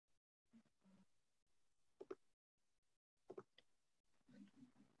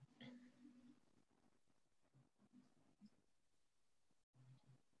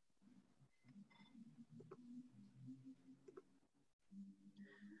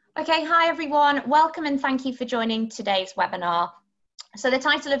Okay, hi everyone. Welcome and thank you for joining today's webinar. So the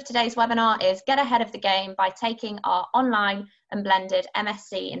title of today's webinar is Get Ahead of the Game by taking our online and blended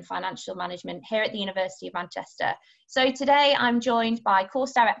MSc in Financial Management here at the University of Manchester. So today I'm joined by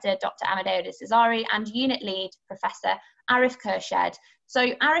Course Director Dr. Amedeo De Cesari and Unit Lead Professor Arif Khurshed. So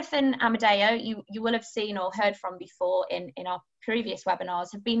Arif and Amedeo, you will have seen or heard from before in our previous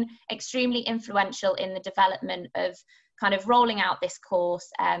webinars, have been extremely influential in the development of kind of rolling out this course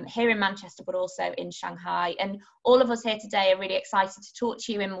here in Manchester, but also in Shanghai. And all of us here today are really excited to talk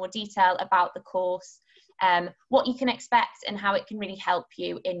to you in more detail about the course, what you can expect and how it can really help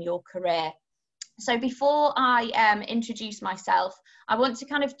you in your career. So before I introduce myself, I want to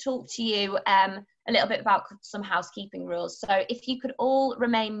kind of talk to you a little bit about some housekeeping rules. So if you could all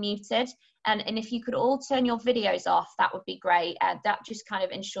remain muted and if you could all turn your videos off, that would be great. That just kind of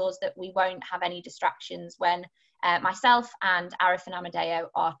ensures that we won't have any distractions when myself and Arif and Amedeo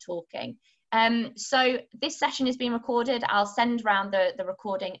are talking. So this session is being recorded. I'll send around the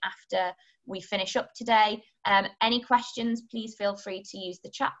recording after we finish up today. Any questions, please feel free to use the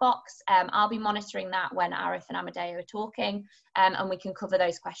chat box. I'll be monitoring that when Arif and Amedeo are talking, and we can cover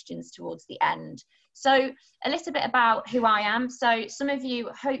those questions towards the end. So a little bit about who I am. So some of you,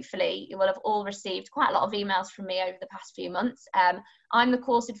 hopefully, you will have all received quite a lot of emails from me over the past few months. I'm the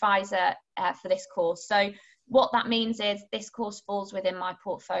course advisor for this course. So what that means is this course falls within my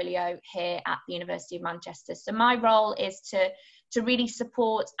portfolio here at the University of Manchester. So my role is to really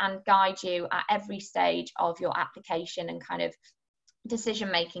support and guide you at every stage of your application and kind of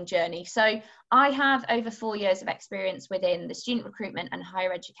decision-making journey. So I have over 4 years of experience within the student recruitment and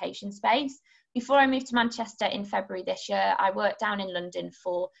higher education space. Before I moved to Manchester in February this year, I worked down in London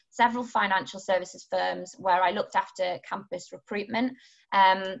for several financial services firms where I looked after campus recruitment.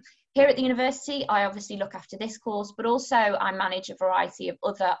 Here at the university, I obviously look after this course, but also I manage a variety of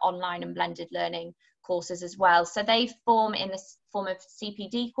other online and blended learning courses as well. So they form in the form of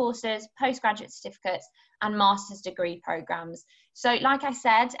CPD courses, postgraduate certificates, and master's degree programs. So like I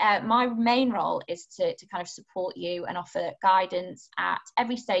said, my main role is to kind of support you and offer guidance at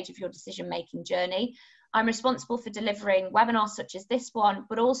every stage of your decision-making journey. I'm responsible for delivering webinars such as this one,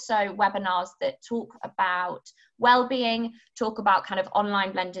 but also webinars that talk about well-being, talk about kind of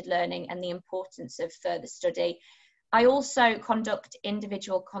online blended learning and the importance of further study. I also conduct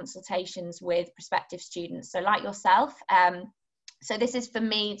individual consultations with prospective students, so like yourself. So this is for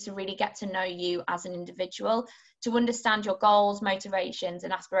me to really get to know you as an individual, to understand your goals, motivations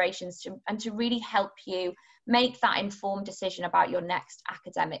and aspirations, and to really help you make that informed decision about your next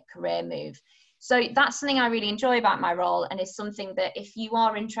academic career move. So that's something I really enjoy about my role, and is something that if you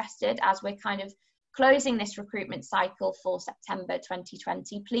are interested, as we're kind of closing this recruitment cycle for September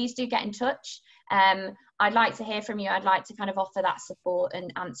 2020, please do get in touch. I'd like to hear from you. I'd like to kind of offer that support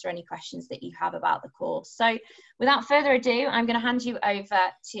and answer any questions that you have about the course. So without further ado, I'm going to hand you over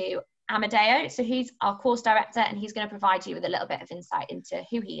to Amedeo. So he's our course director, and he's going to provide you with a little bit of insight into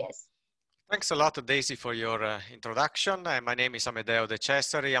who he is. Thanks a lot, Daisy, for your introduction. My name is Amedeo De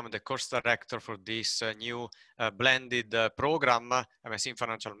Cesari. I'm the course director for this new blended program, MSc in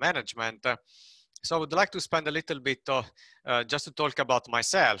Financial Management. So I would like to spend a little bit just to talk about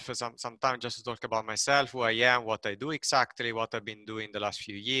myself, some time just to talk about myself, who I am, what I do exactly, what I've been doing the last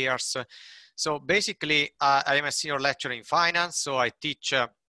few years. So basically, I am a senior lecturer in finance, so I teach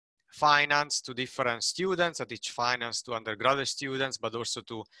finance to different students. I teach finance to undergraduate students, but also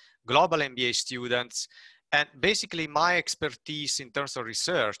to global MBA students. And basically my expertise in terms of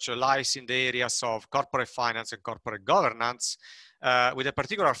research lies in the areas of corporate finance and corporate governance, with a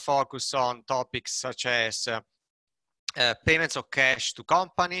particular focus on topics such as payments of cash to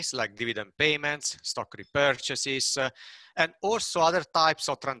companies like dividend payments, stock repurchases, and also other types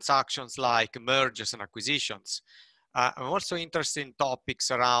of transactions like mergers and acquisitions. I'm also interested in topics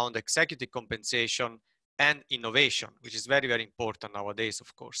around executive compensation and innovation, which is very, very important nowadays,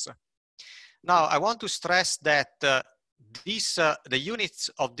 of course. Now, I want to stress that the units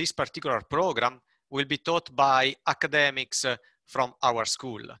of this particular program will be taught by academics from our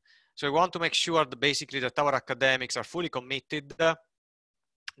school. So we want to make sure that basically that our academics are fully committed.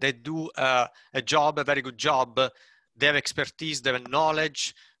 They do a very good job. They have expertise, they have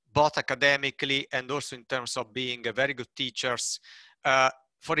knowledge, both academically and also in terms of being very good teachers.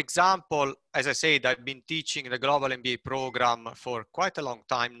 For example, as I said, I've been teaching the Global MBA program for quite a long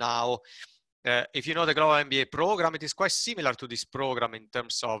time now. If you know the Global MBA program, it is quite similar to this program in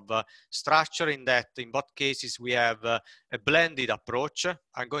terms of structure, in that in both cases we have a blended approach.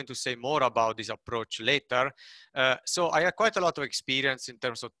 I'm going to say more about this approach later. So I have quite a lot of experience in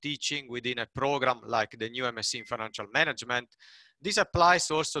terms of teaching within a program like the new MSc in Financial Management. This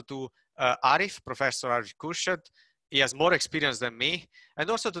applies also to Arif, Professor Arif Khurshed. He has more experience than me, and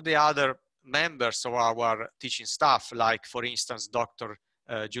also to the other members of our teaching staff, like, for instance, Dr.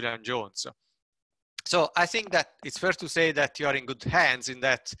 Julian Jones. So I think that it's fair to say that you are in good hands, in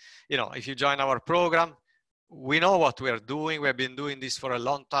that, you know, if you join our program, we know what we are doing. We have been doing this for a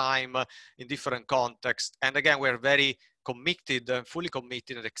long time in different contexts. And again, we're very committed, fully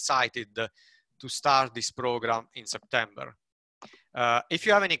committed and excited to start this program in September. If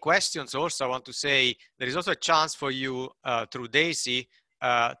you have any questions also, I want to say there is also a chance for you through Daisy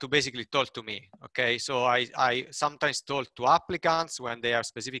to basically talk to me, okay? So I sometimes talk to applicants when they have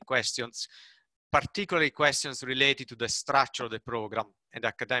specific questions, particularly questions related to the structure of the program and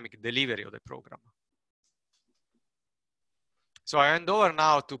academic delivery of the program. So I hand over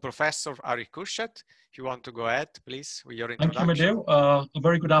now to Professor Arif Khurshed. If you want to go ahead, please, with your introduction. Thank you, Amedeo. A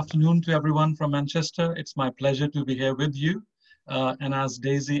very good afternoon to everyone from Manchester. It's my pleasure to be here with you. And as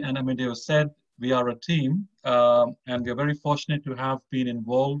Daisy and Amedeo said, we are a team, and we're very fortunate to have been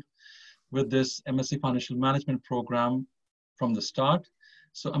involved with this MSc Financial Management program from the start.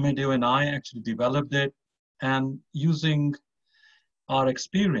 So Amedeo and I actually developed it, and using our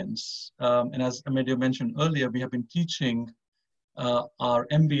experience, and as Amedeo mentioned earlier, we have been teaching our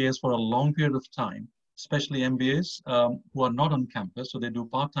MBAs for a long period of time, especially MBAs who are not on campus, so they do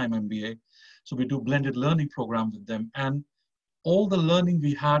part-time MBA. So we do blended learning program with them, and all the learning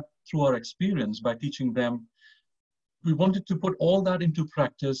we had through our experience by teaching them, we wanted to put all that into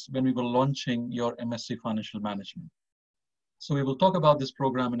practice when we were launching your MSc Financial Management. So we will talk about this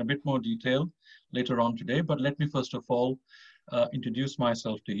program in a bit more detail later on today, but let me first of all introduce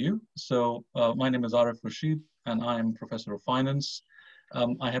myself to you. So my name is Arif Khurshed, and I am Professor of Finance.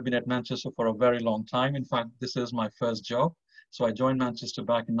 I have been at Manchester for a very long time. In fact, this is my first job. So I joined Manchester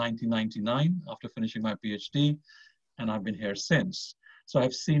back in 1999 after finishing my PhD, and I've been here since. So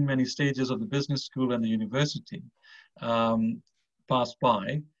I've seen many stages of the business school and the university pass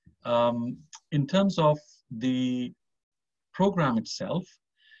by. In terms of the program itself,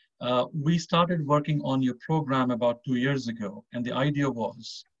 we started working on your program about 2 years ago. And the idea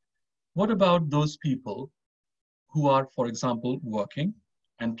was, what about those people who are, for example, working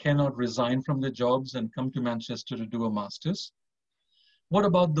and cannot resign from their jobs and come to Manchester to do a master's? What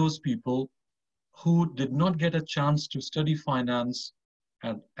about those people who did not get a chance to study finance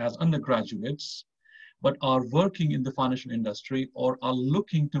as undergraduates, but are working in the financial industry or are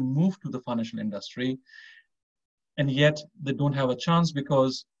looking to move to the financial industry, and yet they don't have a chance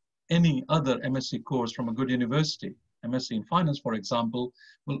because any other MSc course from a good university, MSc in finance, for example,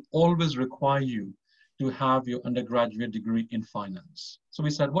 will always require you to have your undergraduate degree in finance. So we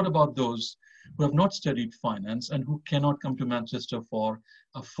said, what about those who have not studied finance and who cannot come to Manchester for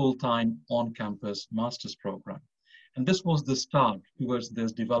a full-time on-campus master's program? And this was the start towards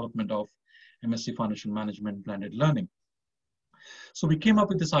this development of MSc Financial Management blended learning. So we came up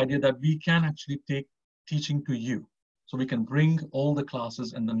with this idea that we can actually take teaching to you. So we can bring all the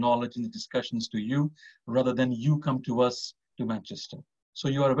classes and the knowledge and the discussions to you rather than you come to us to Manchester. So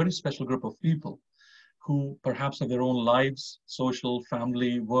you are a very special group of people who perhaps have their own lives, social,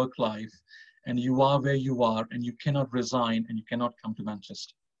 family, work life, and you are where you are and you cannot resign and you cannot come to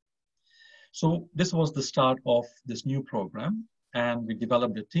Manchester. So this was the start of this new program, and we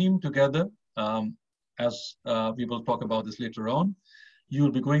developed a team together. As we will talk about this later on, you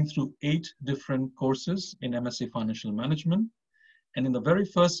will be going through 8 different courses in MSc Financial Management. And in the very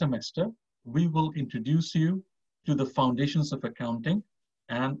first semester, we will introduce you to the foundations of accounting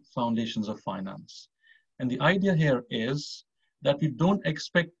and foundations of finance. And the idea here is that we don't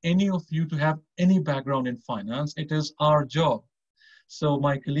expect any of you to have any background in finance. It is our job. So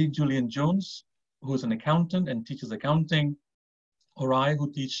my colleague Julian Jones, who is an accountant and teaches accounting, or I,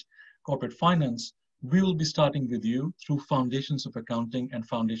 who teach corporate finance, we will be starting with you through Foundations of Accounting and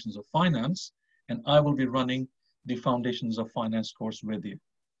Foundations of Finance, and I will be running the Foundations of Finance course with you.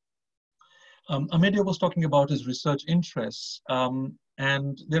 Amedeo was talking about his research interests,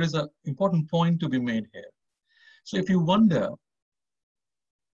 and there is an important point to be made here. So if you wonder,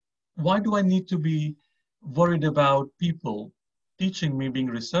 why do I need to be worried about people teaching me being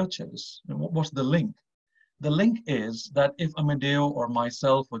researchers? What's the link? The link is that if Amedeo or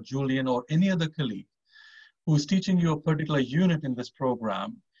myself or Julian or any other colleague who is teaching you a particular unit in this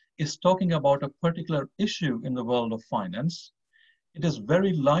program is talking about a particular issue in the world of finance, it is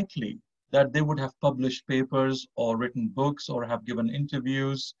very likely that they would have published papers or written books or have given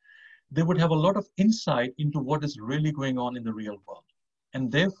interviews. They would have a lot of insight into what is really going on in the real world.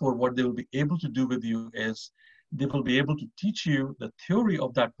 And therefore, what they will be able to do with you is they will be able to teach you the theory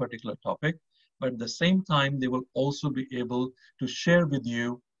of that particular topic, but at the same time, they will also be able to share with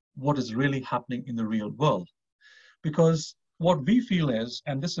you what is really happening in the real world. Because what we feel is,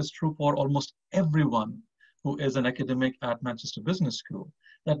 and this is true for almost everyone who is an academic at Manchester Business School,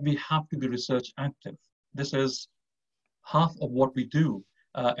 that we have to be research active. This is half of what we do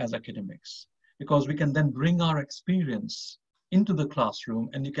as academics, because we can then bring our experience into the classroom,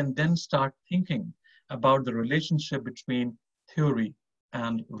 and you can then start thinking about the relationship between theory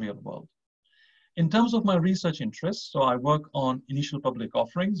and real world. In terms of my research interests, so I work on initial public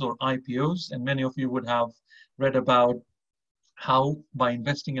offerings or IPOs, and many of you would have read about how by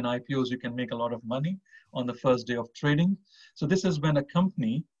investing in IPOs, you can make a lot of money on the first day of trading. So this is when a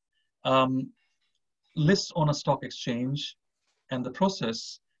company lists on a stock exchange, and the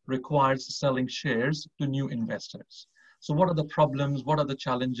process requires selling shares to new investors. So what are the problems? What are the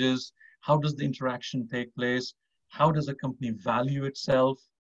challenges? How does the interaction take place? How does a company value itself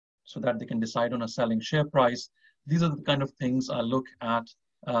so that they can decide on a selling share price? These are the kind of things I look at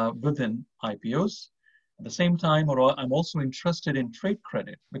within IPOs. At the same time, I'm also interested in trade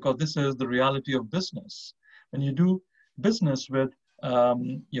credit, because this is the reality of business. When you do business with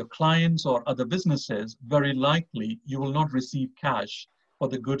your clients or other businesses, very likely you will not receive cash for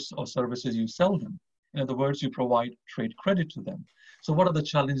the goods or services you sell them. In other words, you provide trade credit to them. So what are the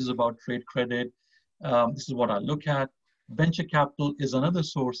challenges about trade credit? This is what I look at. Venture capital is another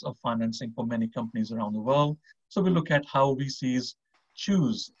source of financing for many companies around the world. So we look at how VCs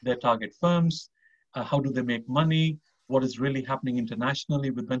choose their target firms. How do they make money? What is really happening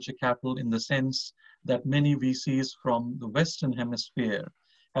internationally with venture capital, in the sense that many VCs from the Western Hemisphere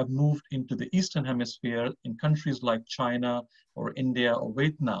have moved into the Eastern Hemisphere in countries like China or India or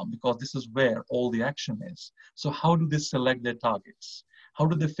Vietnam, because this is where all the action is. So how do they select their targets? How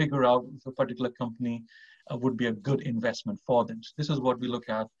do they figure out if a particular company would be a good investment for them? So this is what we look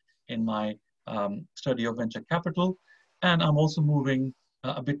at in my study of venture capital. And I'm also moving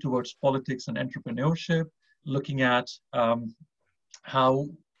a bit towards politics and entrepreneurship, looking at how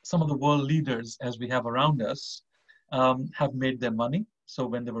some of the world leaders, as we have around us, have made their money. So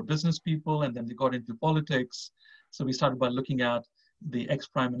when they were business people and then they got into politics, so we started by looking at the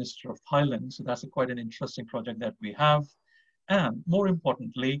ex-Prime Minister of Thailand. So that's quite an interesting project that we have. And more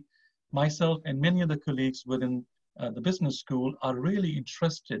importantly, myself and many other colleagues within the business school are really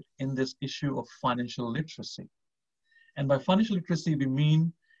interested in this issue of financial literacy. And by financial literacy, we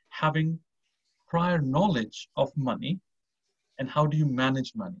mean having prior knowledge of money and how do you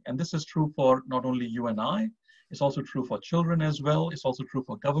manage money. And this is true for not only you and I, it's also true for children as well. It's also true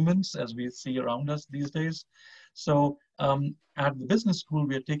for governments, as we see around us these days. So at the business school,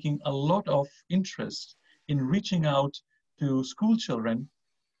 we are taking a lot of interest in reaching out to school children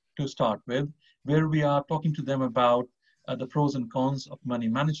to start with, where we are talking to them about the pros and cons of money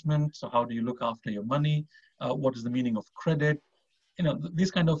management. So how do you look after your money? What is the meaning of credit? You know,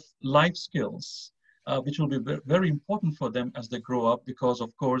 these kind of life skills, which will be very important for them as they grow up, because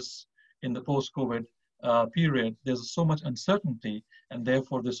of course, in the post-COVID period, there's so much uncertainty, and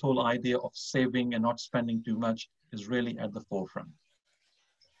therefore this whole idea of saving and not spending too much is really at the forefront.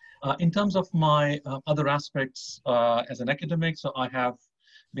 In terms of my other aspects as an academic, so I have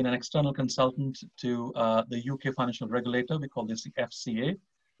been an external consultant to the UK financial regulator. We call this the FCA,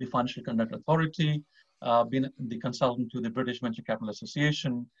 the Financial Conduct Authority. Been the consultant to the British Venture Capital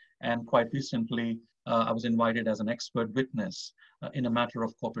Association, and quite recently I was invited as an expert witness in a matter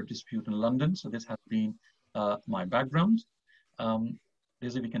of corporate dispute in London. So this has been my background.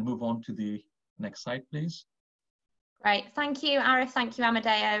 Daisy, we can move on to the next slide, please. Great, thank you, Arif. Thank you,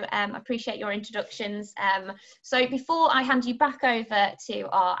 Amedeo. Appreciate your introductions. So before I hand you back over to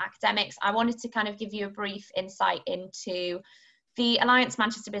our academics, I wanted to kind of give you a brief insight into the Alliance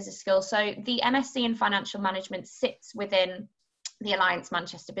Manchester Business School. So the MSc in Financial Management sits within the Alliance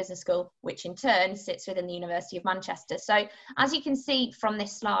Manchester Business School, which in turn sits within the University of Manchester. So as you can see from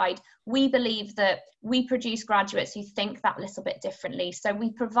this slide, we believe that we produce graduates who think that little bit differently. So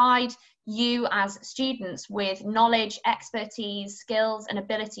we provide you as students with knowledge, expertise, skills, and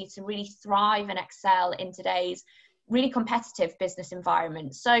ability to really thrive and excel in today's really competitive business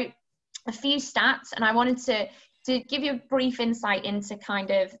environment. So a few stats, and I wanted to give you a brief insight into kind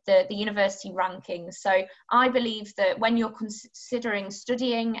of the university rankings. So I believe that when you're considering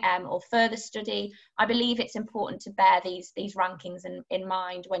studying or further study, I believe it's important to bear these rankings in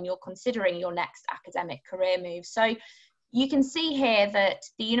mind when you're considering your next academic career move. So you can see here that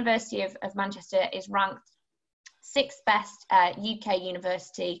the University of Manchester is ranked 6th best UK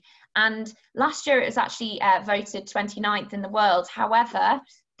university, and last year it was actually voted 29th in the world. However,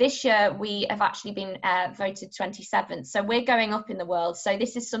 This year, we have actually been voted 27th. So we're going up in the world. So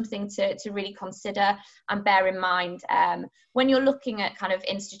this is something to really consider and bear in mind when you're looking at kind of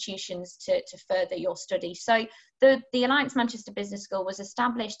institutions to further your study. So the Alliance Manchester Business School was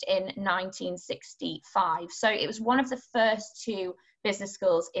established in 1965. So it was one of the first 2 business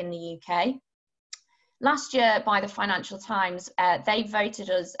schools in the UK. Last year, by the Financial Times, they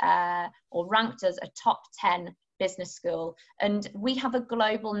voted us or ranked us a top 10 business school. And we have a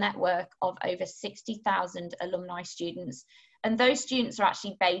global network of over 60,000 alumni students. And those students are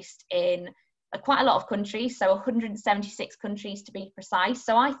actually based in quite a lot of countries, so 176 countries to be precise.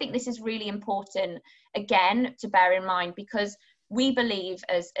 So I think this is really important, again, to bear in mind, because we believe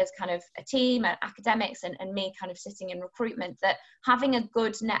as kind of a team and academics and me kind of sitting in recruitment, that having a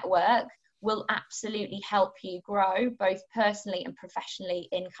good network will absolutely help you grow both personally and professionally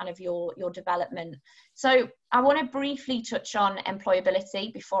in kind of your development. So I want to briefly touch on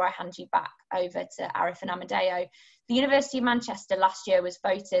employability before I hand you back over to Arif and Amedeo. The University of Manchester last year was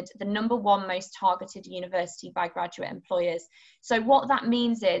voted the #1 most targeted university by graduate employers. So what that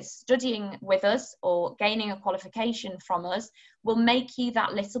means is studying with us or gaining a qualification from us will make you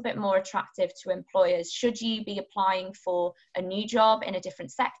that little bit more attractive to employers should you be applying for a new job in a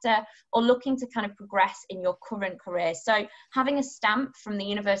different sector or looking to kind of progress in your current career. So having a stamp from the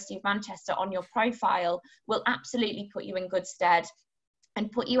University of Manchester on your profile will absolutely put you in good stead and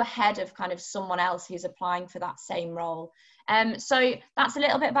put you ahead of kind of someone else who's applying for that same role. So that's a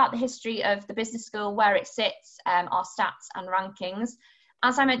little bit about the history of the business school, where it sits, our stats and rankings.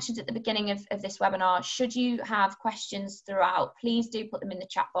 As I mentioned at the beginning of this webinar, should you have questions throughout, please do put them in the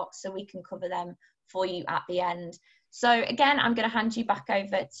chat box so we can cover them for you at the end. So again, I'm going to hand you back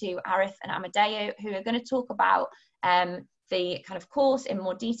over to Arif and Amedeo, who are going to talk about the kind of course in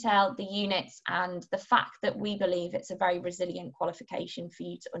more detail, the units, and the fact that we believe it's a very resilient qualification for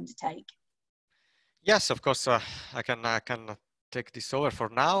you to undertake. Yes, of course, I can take this over for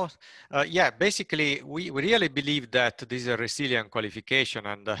now. Yeah, basically, we really believe that this is a resilient qualification.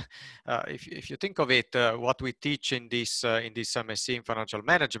 And if you think of it, what we teach in this MSc in financial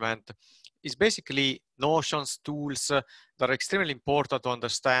management is basically notions, tools that are extremely important to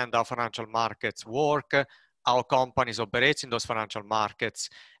understand how financial markets work, how companies operate in those financial markets,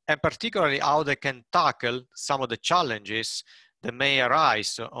 and particularly how they can tackle some of the challenges that may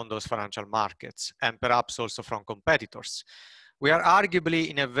arise on those financial markets, and perhaps also from competitors. We are arguably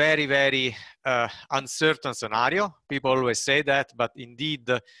in a very, very uncertain scenario. People always say that, but indeed,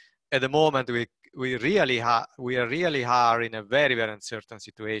 at the moment, we really are in a very, very uncertain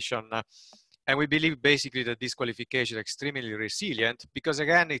situation. And we believe basically that this qualification is extremely resilient because,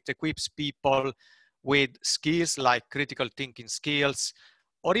 again, it equips people with skills like critical thinking skills,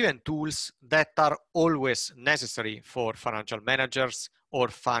 or even tools that are always necessary for financial managers or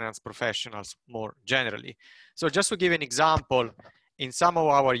finance professionals more generally. So just to give an example, in some of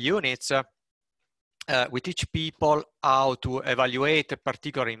our units, we teach people how to evaluate a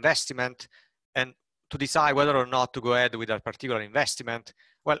particular investment and to decide whether or not to go ahead with a particular investment.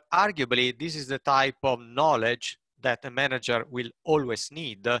 Well, arguably, this is the type of knowledge that a manager will always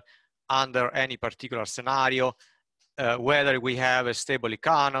need under any particular scenario, whether we have a stable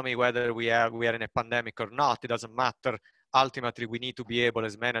economy, whether we are in a pandemic or not, it doesn't matter. Ultimately, we need to be able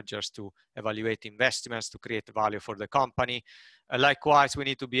as managers to evaluate investments, to create value for the company. Likewise, we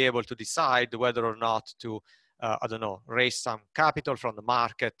need to be able to decide whether or not to, I don't know, raise some capital from the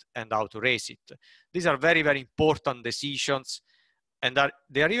market and how to raise it. These are very, very important decisions, and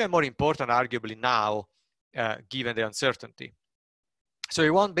they are even more important, arguably, now, given the uncertainty. So we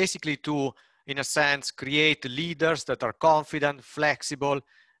want basically to, in a sense, create leaders that are confident, flexible,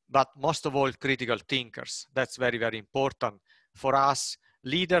 but most of all, critical thinkers. That's very, very important for us.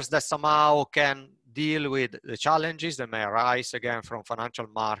 Leaders that somehow can deal with the challenges that may arise, again, from financial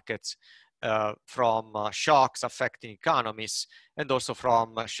markets, from shocks affecting economies, and also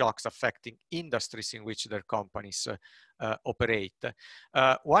from shocks affecting industries in which their companies operate.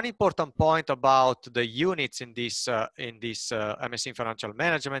 One important point about the units in this MSc in Financial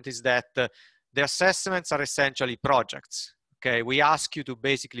Management is that the assessments are essentially projects. Okay, we ask you to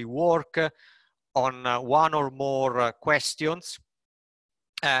basically work on one or more questions,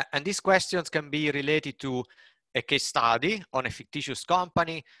 and these questions can be related to a case study on a fictitious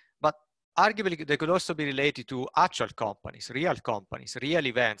company, but arguably they could also be related to actual companies, real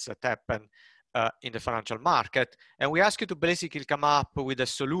events that happen in the financial market. And we ask you to basically come up with a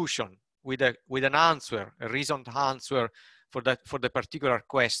solution, with an answer, a reasoned answer for the particular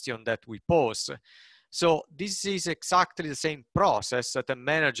question that we pose. So this is exactly the same process that a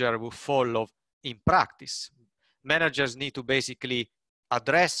manager will follow in practice. Managers need to basically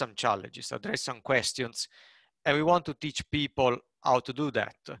address some challenges, address some questions, and we want to teach people how to do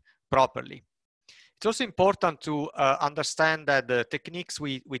that properly. It's also important to understand that the techniques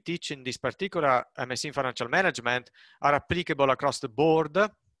we teach in this particular MSc in Financial Management are applicable across the board.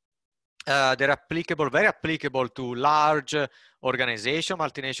 They're applicable, very applicable to large organizations,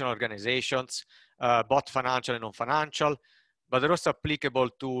 multinational organizations, both financial and non-financial, but they're also applicable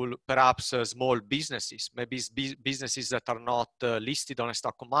to perhaps small businesses, maybe businesses that are not listed on a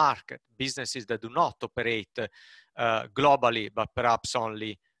stock market, businesses that do not operate globally, but perhaps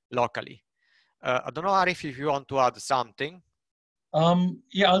only locally. I don't know, Arif, if you want to add something.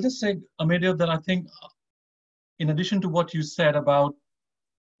 Yeah, I'll just say, Amedeo, that I think in addition to what you said about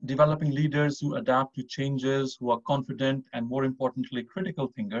developing leaders who adapt to changes, who are confident, and more importantly,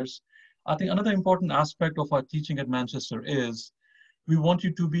 critical thinkers, I think another important aspect of our teaching at Manchester is we want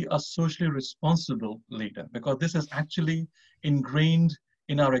you to be a socially responsible leader, because this is actually ingrained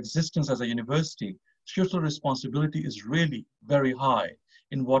in our existence as a university. Social responsibility is really very high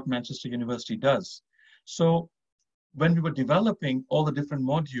in what Manchester University does. So when we were developing all the different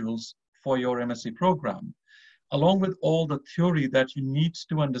modules for your MSc program, along with all the theory that you need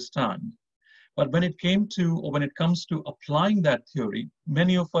to understand, but when it came to, or when it comes to applying that theory,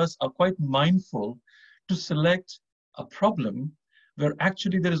 many of us are quite mindful to select a problem where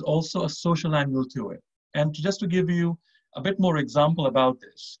actually there is also a social angle to it. And just to give you a bit more example about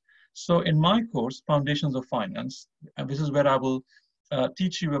this. So in my course, Foundations of Finance, and this is where I will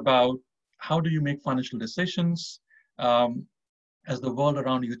teach you about how do you make financial decisions as the world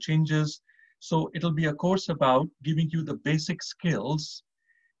around you changes. So it'll be a course about giving you the basic skills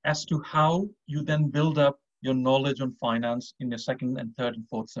as to how you then build up your knowledge on finance in the second and third and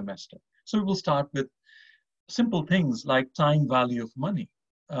fourth semester. So we will start with simple things like time value of money.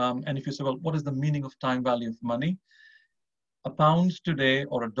 And if you say, well, what is the meaning of time value of money? A pound today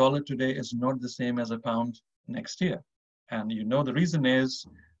or a dollar today is not the same as a pound next year. And you know the reason is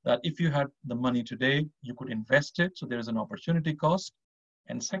that if you had the money today, you could invest it. So there is an opportunity cost.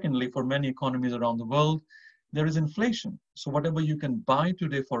 And secondly, for many economies around the world, there is inflation. So whatever you can buy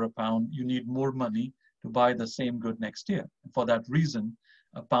today for a pound, you need more money to buy the same good next year. And for that reason,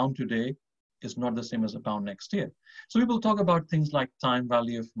 a pound today is not the same as a pound next year. So we will talk about things like time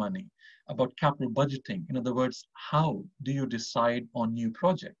value of money, about capital budgeting. In other words, how do you decide on new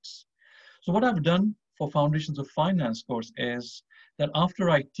projects? So what I've done for Foundations of Finance course is that after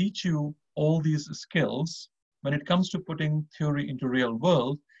I teach you all these skills, when it comes to putting theory into real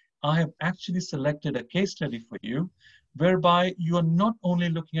world, I have actually selected a case study for you, whereby you are not only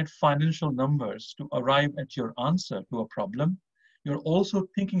looking at financial numbers to arrive at your answer to a problem, you're also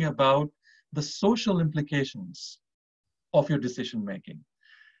thinking about the social implications of your decision making.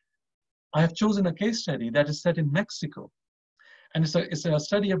 I have chosen a case study that is set in Mexico. And it's a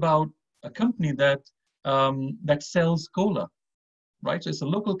study about a company that, that sells cola, right? So it's a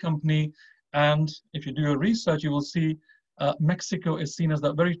local company. And if you do your research, you will see Mexico is seen as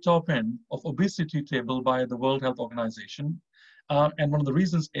the very top end of obesity table by the World Health Organization. And one of the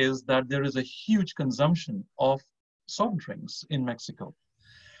reasons is that there is a huge consumption of soft drinks in Mexico.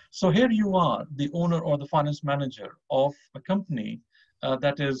 So here you are, the owner or the finance manager of a company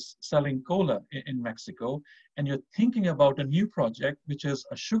that is selling cola in Mexico, and you're thinking about a new project, which is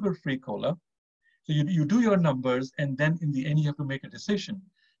a sugar-free cola. So you do your numbers, and then in the end, you have to make a decision.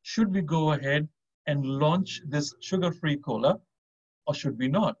 Should we go ahead and launch this sugar-free cola, or should we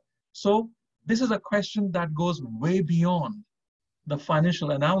not? So this is a question that goes way beyond the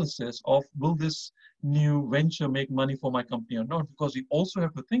financial analysis of will this new venture make money for my company or not, because you also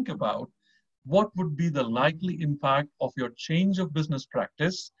have to think about what would be the likely impact of your change of business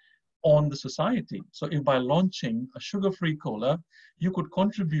practice on the society. So if by launching a sugar-free cola, you could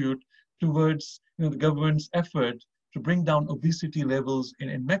contribute towards the government's effort to bring down obesity levels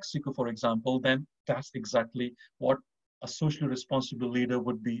in Mexico, for example, then that's exactly what a socially responsible leader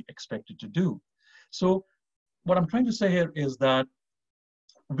would be expected to do. So what I'm trying to say here is that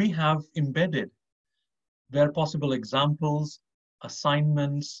we have embedded, where possible, examples,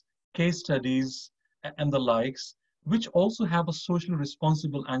 assignments, case studies, and the likes, which also have a socially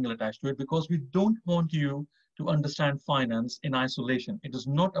responsible angle attached to it, because we don't want you to understand finance in isolation. It is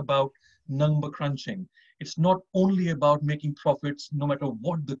not about number crunching. It's not only about making profits no matter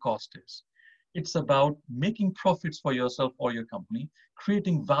what the cost is. It's about making profits for yourself or your company,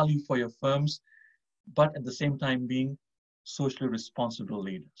 creating value for your firms, but at the same time being socially responsible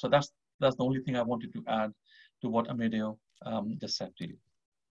leader. So that's the only thing I wanted to add to what Amedeo just said to you.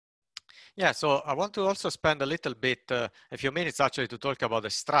 Yeah, so I want to also spend a little bit, a few minutes actually, to talk about the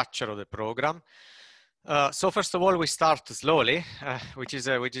structure of the program. So first of all, we start slowly, which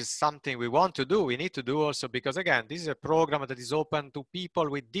is something we want to do. We need to do also because, again, this is a program that is open to people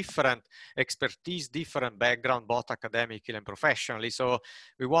with different expertise, different background, both academically and professionally. So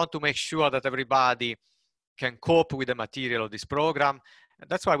we want to make sure that everybody can cope with the material of this program. And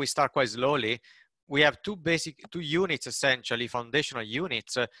that's why we start quite slowly. We have two units, essentially, foundational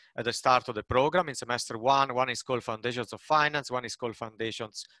units at the start of the program in semester one. One is called Foundations of Finance, one is called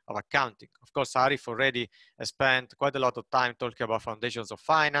Foundations of Accounting. Of course, Arif already has spent quite a lot of time talking about Foundations of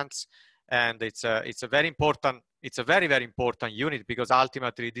Finance, and it's a very important, it's a very, very important unit because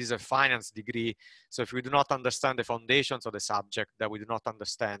ultimately this is a finance degree. So if we do not understand the foundations of the subject, then we do not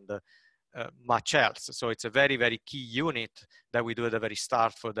understand much else. So it's a very, very key unit that we do at the very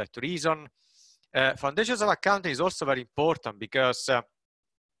start for that reason. Foundations of Accounting is also very important because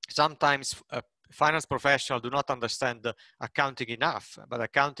sometimes finance professionals do not understand accounting enough, but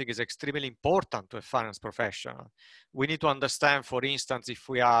accounting is extremely important to a finance professional. We need to understand, for instance, if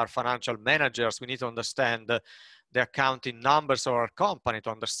we are financial managers, we need to understand the accounting numbers of our company to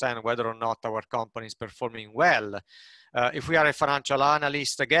understand whether or not our company is performing well. If we are a financial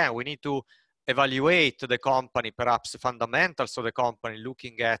analyst, again, we need to evaluate the company, perhaps the fundamentals of the company,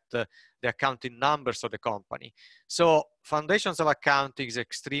 looking at the accounting numbers of the company. So Foundations of Accounting is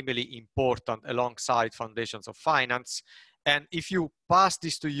extremely important alongside Foundations of Finance. And if you pass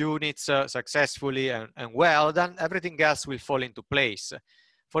these two units successfully and well, then everything else will fall into place.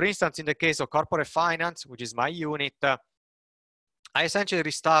 For instance, in the case of corporate finance, which is my unit, I essentially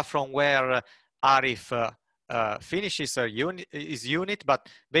restart from where Arif finishes his unit, but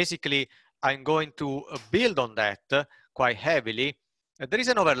basically I'm going to build on that quite heavily. There is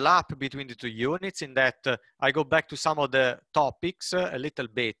an overlap between the two units in that I go back to some of the topics a little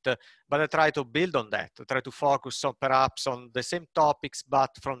bit, but I try to build on that. I try to focus on perhaps on the same topics,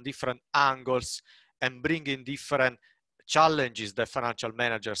 but from different angles and bring in different challenges that financial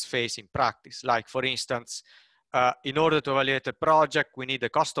managers face in practice. Like, for instance, in order to evaluate a project, we need the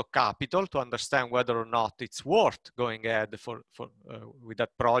cost of capital to understand whether or not it's worth going ahead with that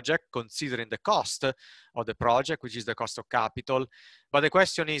project, considering the cost of the project, which is the cost of capital. But the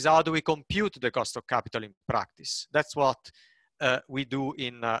question is, how do we compute the cost of capital in practice? That's what we do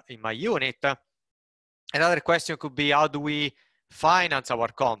in my unit. Another question could be, how do we finance our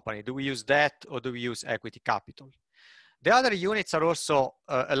company? Do we use debt or do we use equity capital? The other units are also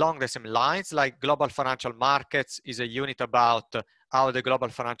along the same lines, like global financial markets is a unit about how the global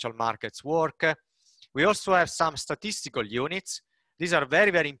financial markets work. We also have some statistical units. These are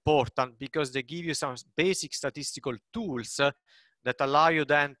very, very important because they give you some basic statistical tools that allow you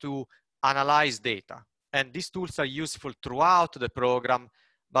then to analyze data. And these tools are useful throughout the program,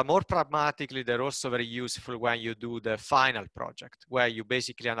 but more pragmatically, they're also very useful when you do the final project, where you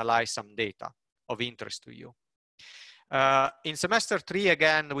basically analyze some data of interest to you. In semester 3,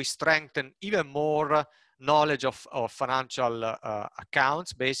 again, we strengthen even more knowledge of financial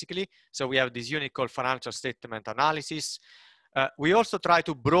accounts, basically. So we have this unit called Financial Statement Analysis. We also try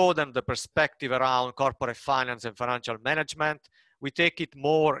to broaden the perspective around corporate finance and financial management. We take it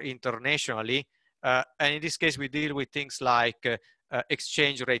more internationally. And in this case, we deal with things like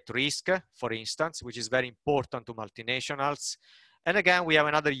exchange rate risk, for instance, which is very important to multinationals. And again, we have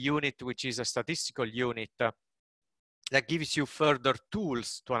another unit, which is a statistical unit that gives you further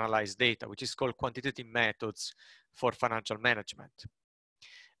tools to analyze data, which is called quantitative methods for financial management.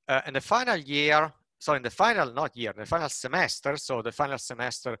 And the final year, sorry, in the final, not year, the final semester, so the final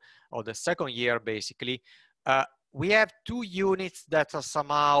semester of the second year, basically, we have two units that are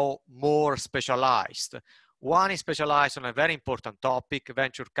somehow more specialized. One is specialized on a very important topic,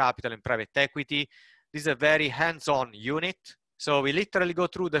 venture capital and private equity. This is a very hands-on unit. So we literally go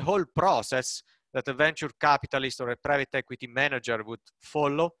through the whole process that a venture capitalist or a private equity manager would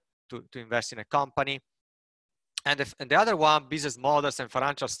follow to invest in a company. And the other one, business models and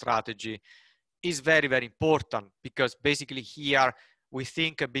financial strategy, is very, very important because basically here we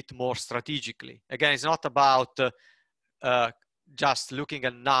think a bit more strategically. Again, it's not about just looking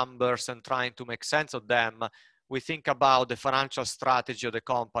at numbers and trying to make sense of them. We think about the financial strategy of the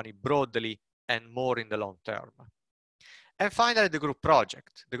company broadly and more in the long term. And finally, the group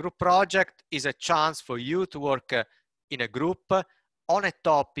project. The group project is a chance for you to work in a group on a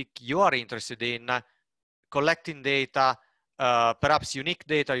topic you are interested in, collecting data, perhaps unique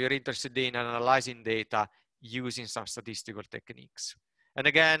data you're interested in, and analyzing data using some statistical techniques. And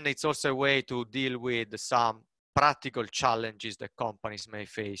again, it's also a way to deal with some practical challenges that companies may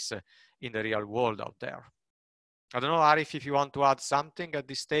face in the real world out there. I don't know, Arif, if you want to add something at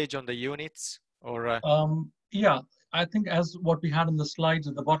this stage on the units or... Yeah, I think as what we had in the slides,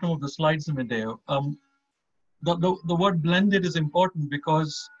 at the bottom of the slides, Amedeo, the word blended is important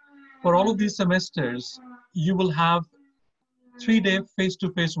because for all of these semesters, you will have 3-day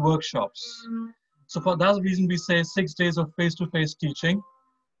face-to-face workshops. So for that reason, we say 6 days of face-to-face teaching.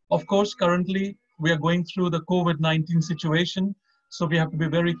 Of course, currently, we are going through the COVID-19 situation, so we have to be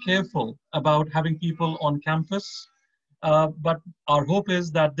very careful about having people on campus. But our hope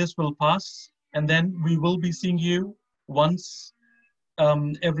is that this will pass, and then we will be seeing you once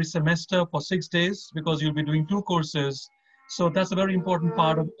every semester for 6 days, because you'll be doing 2 courses. So that's a very important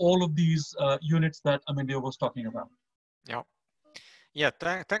part of all of these units that Amedeo was talking about. Yeah. Yeah,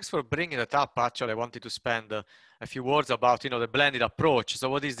 thanks for bringing that up. Actually, I wanted to spend a few words about, the blended approach. So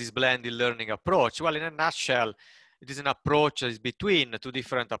what is this blended learning approach? Well, in a nutshell, it is an approach that is between 2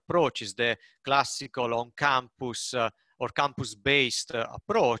 different approaches, the classical on-campus or campus-based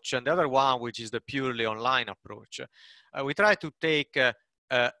approach, and the other one, which is the purely online approach. We try to take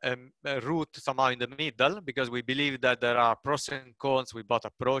a route somehow in the middle, because we believe that there are pros and cons with both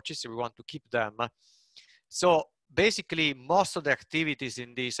approaches, so we want to keep them. So basically, most of the activities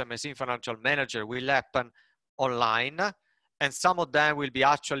in this MSc Financial Manager will happen online, and some of them will be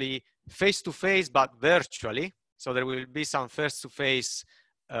actually face-to-face, but virtually. So there will be some face-to-face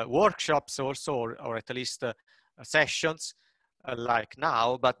workshops also, or at least sessions like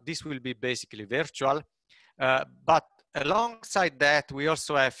now, but this will be basically virtual. But alongside that, we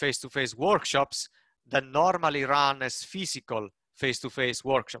also have face-to-face workshops that normally run as physical face-to-face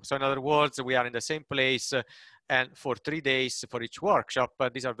workshops. So in other words, we are in the same place and for 3 days for each workshop.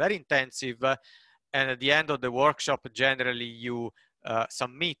 These are very intensive. And at the end of the workshop, generally you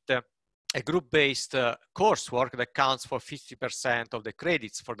submit a group-based coursework that counts for 50% of the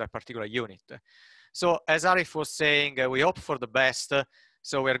credits for that particular unit. So as Arif was saying, we hope for the best.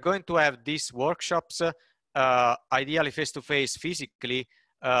 So we're going to have these workshops, ideally face-to-face physically,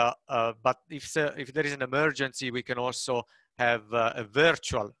 but if there is an emergency, we can also have a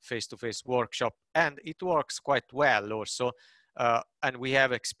virtual face-to-face workshop, and it works quite well also, and we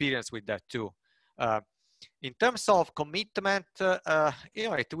have experience with that too. In terms of commitment,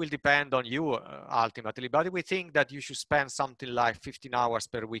 it will depend on you ultimately, but we think that you should spend something like 15 hours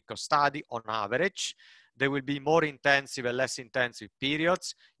per week of study on average. There will be more intensive and less intensive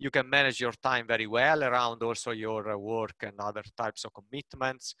periods. You can manage your time very well around also your work and other types of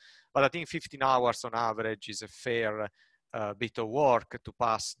commitments. But I think 15 hours on average is a fair bit of work to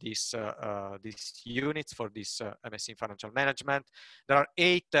pass these units for this MSc in Financial Management. There are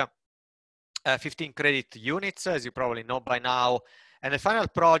 8 15 credit units, as you probably know by now. And the final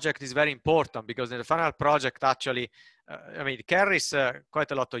project is very important, because in the final project, actually, it carries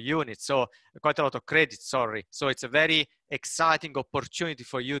quite a lot of units, so quite a lot of credits, sorry. So it's a very exciting opportunity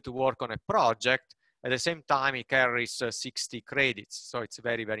for you to work on a project. At the same time, it carries 60 credits. So it's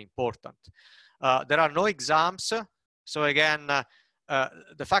very, very important. There are no exams. So again,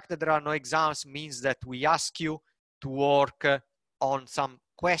 the fact that there are no exams means that we ask you to work on some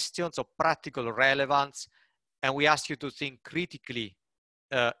questions of practical relevance, and we ask you to think critically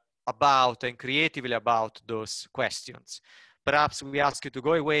about and creatively about those questions. Perhaps we ask you to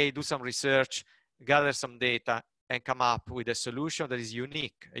go away, do some research, gather some data, and come up with a solution that is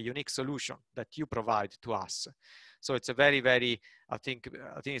unique, a unique solution that you provide to us. So it's a very, I think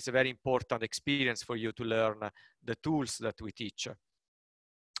it's a very important experience for you to learn the tools that we teach.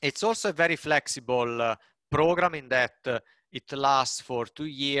 It's also a very flexible program in that it lasts for 2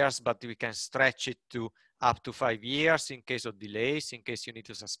 years, but we can stretch it to up to 5 years in case of delays, in case you need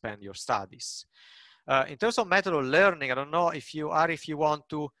to suspend your studies. In terms of method of learning, I don't know if you want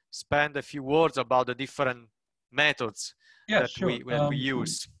to spend a few words about the different methods that we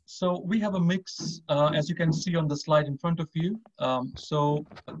use. So we have a mix, as you can see on the slide in front of you. So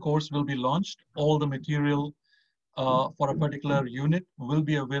a course will be launched. All the material for a particular unit will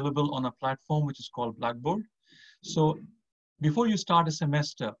be available on a platform which is called Blackboard. So before you start a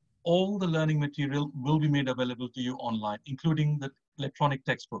semester, all the learning material will be made available to you online, including the electronic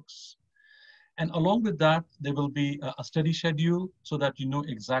textbooks. And along with that, there will be a study schedule so that you know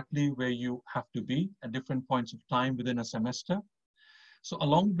exactly where you have to be at different points of time within a semester. So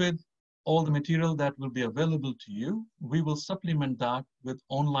along with all the material that will be available to you, we will supplement that with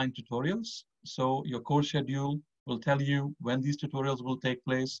online tutorials. So your course schedule will tell you when these tutorials will take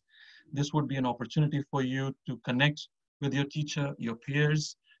place. This would be an opportunity for you to connect with your teacher, your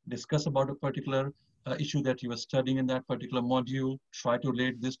peers, discuss about a particular issue that you are studying in that particular module, try to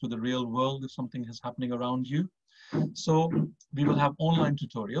relate this to the real world if something is happening around you. So we will have online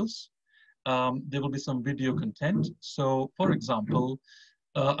tutorials. There will be some video content. So for example,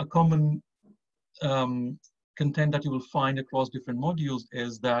 a common content that you will find across different modules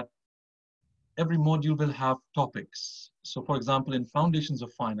is that every module will have topics. So for example, in Foundations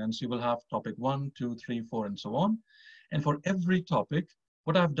of Finance, you will have topic 1, 2, 3, 4, and so on. And for every topic,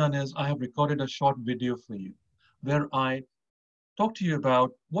 what I've done is I have recorded a short video for you where I talk to you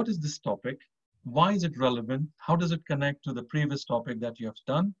about what is this topic, why is it relevant, how does it connect to the previous topic that you have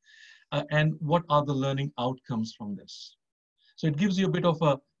done, and what are the learning outcomes from this. So it gives you a bit of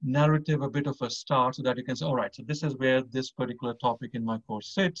a narrative, a bit of a start so that you can say, all right, so this is where this particular topic in my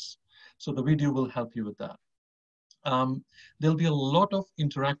course sits. So the video will help you with that. There'll be a lot of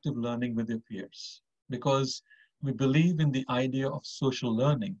interactive learning with your peers because we believe in the idea of social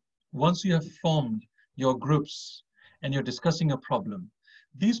learning. Once you have formed your groups and you're discussing a problem,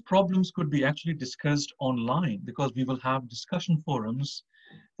 these problems could be actually discussed online because we will have discussion forums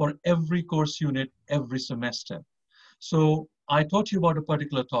for every course unit every semester. So I taught you about a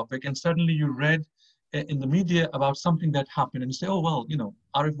particular topic and suddenly you read in the media about something that happened and you say, oh, well, you know,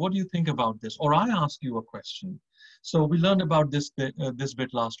 Arif, what do you think about this? Or I ask you a question. So we learned about this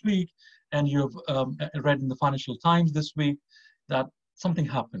bit last week and you've read in the Financial Times this week that something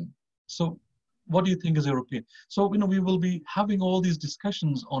happened. So what do you think is your opinion? So, you know, we will be having all these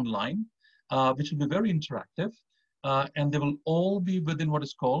discussions online, which will be very interactive, and they will all be within what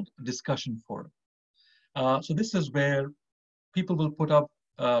is called a discussion forum. So this is where people will put up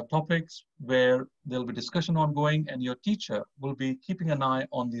topics where there'll be discussion ongoing and your teacher will be keeping an eye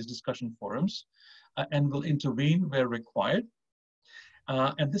on these discussion forums and will intervene where required.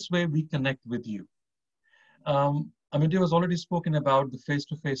 And this way we connect with you. Amedeo has already spoken about the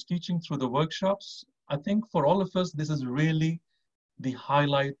face-to-face teaching through the workshops. I think for all of us, this is really the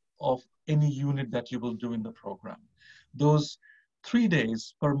highlight of any unit that you will do in the program. Those 3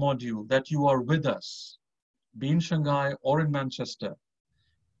 days per module that you are with us, be in Shanghai or in Manchester.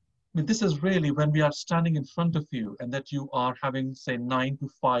 I mean, this is really when we are standing in front of you and that you are having, say, 9 to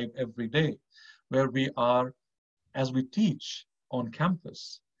 5 every day, where we are, as we teach on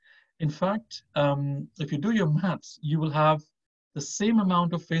campus. In fact, if you do your maths, you will have the same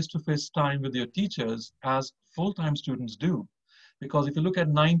amount of face-to-face time with your teachers as full-time students do. Because if you look at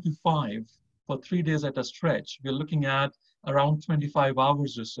 9 to 5 for 3 days at a stretch, we're looking at around 25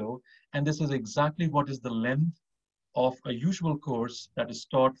 hours or so. And this is exactly what is the length of a usual course that is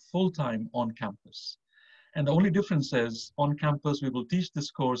taught full-time on campus. And the only difference is on campus, we will teach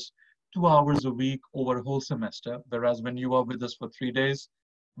this course 2 hours a week over a whole semester, whereas when you are with us for 3 days,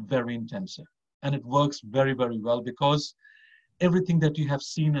 very intensive. And it works very, very well because everything that you have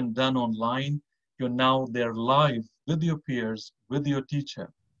seen and done online, you're now there live with your peers, with your teacher,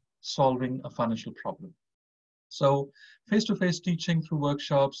 solving a financial problem. So face-to-face teaching through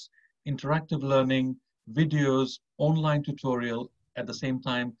workshops, interactive learning, videos, online tutorial, at the same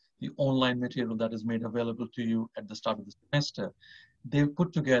time, the online material that is made available to you at the start of the semester. They've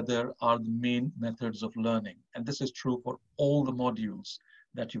put together are the main methods of learning. And this is true for all the modules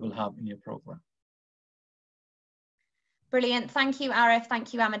that you will have in your program. Brilliant. Thank you, Arif.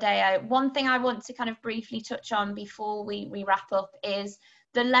 Thank you, Amedeo. One thing I want to kind of briefly touch on before we wrap up is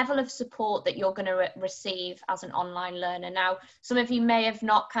the level of support that you're going to receive as an online learner. Now, some of you may have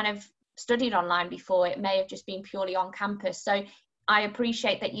not kind of studied online before. It may have just been purely on campus. So I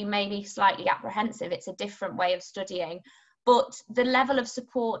appreciate that you may be slightly apprehensive. It's a different way of studying. But the level of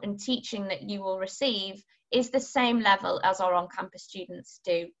support and teaching that you will receive is the same level as our on-campus students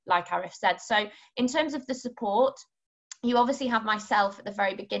do, like Arif said. So in terms of the support, you obviously have myself at the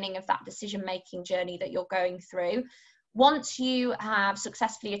very beginning of that decision-making journey that you're going through. Once you have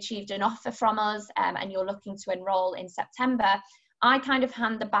successfully achieved an offer from us and you're looking to enroll in September, I kind of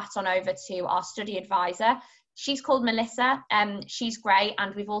hand the baton over to our study advisor. She's called Melissa, she's great,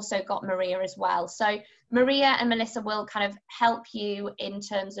 and we've also got Maria as well. So Maria and Melissa will kind of help you in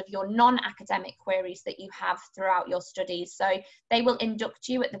terms of your non-academic queries that you have throughout your studies. So they will induct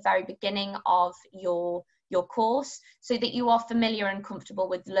you at the very beginning of your course so that you are familiar and comfortable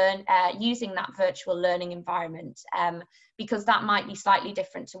with using that virtual learning environment, because that might be slightly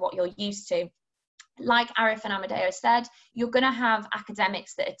different to what you're used to. Like Arif and Amedeo said, you're going to have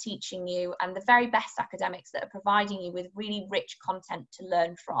academics that are teaching you, and the very best academics that are providing you with really rich content to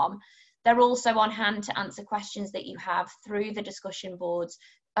learn from. They're also on hand to answer questions that you have through the discussion boards,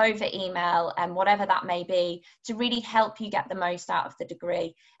 over email, and whatever that may be, to really help you get the most out of the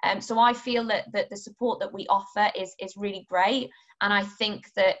degree. So I feel that the support that we offer is really great, and I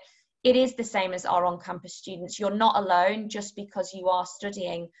think that it is the same as our on-campus students. You're not alone just because you are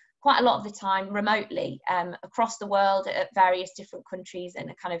studying quite a lot of the time remotely across the world at various different countries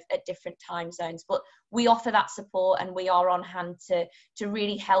and kind of at different time zones. But we offer that support and we are on hand to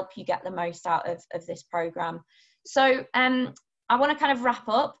really help you get the most out of this program. So I want to kind of wrap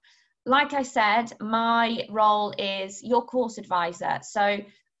up. like I said, my role is your course advisor. So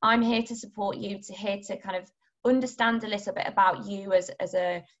I'm here to support you, here to kind of understand a little bit about you as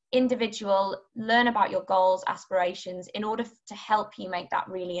a individual, learn about your goals, aspirations, in order to help you make that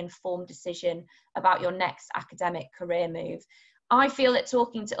really informed decision about your next academic career move. I feel that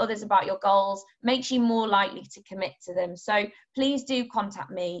talking to others about your goals makes you more likely to commit to them. So please do contact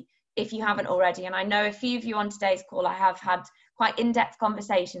me if you haven't already. And I know a few of you on today's call I have had quite in-depth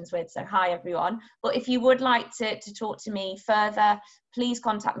conversations with, so hi everyone. But if you would like to talk to me further, please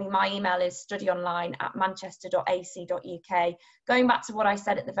contact me. My email is studyonline@manchester.ac.uk. Going back to what I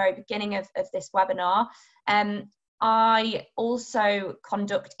said at the very beginning of this webinar, I also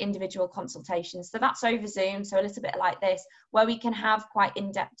conduct individual consultations. So that's over Zoom, so a little bit like this, where we can have quite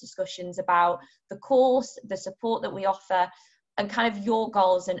in-depth discussions about the course, the support that we offer, and kind of your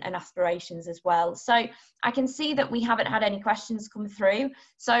goals and aspirations as well. So I can see that we haven't had any questions come through.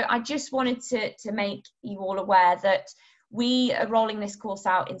 So I just wanted to make you all aware that we are rolling this course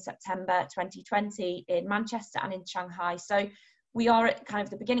out in September 2020 in Manchester and in Shanghai. So we are at kind of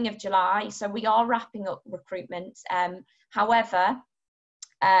the beginning of July. So we are wrapping up recruitment. However,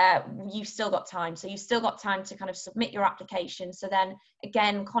 you've still got time. So you've still got time to kind of submit your application. So then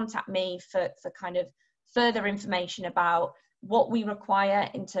again, contact me for kind of further information about what we require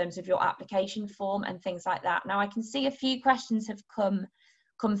in terms of your application form and things like that. Now I can see a few questions have come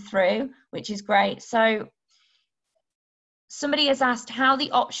through, which is great. So somebody has asked how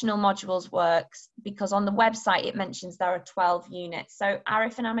the optional modules works, because on the website it mentions there are 12 units. So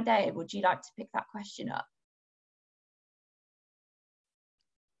Arif and Amedeo, would you like to pick that question up?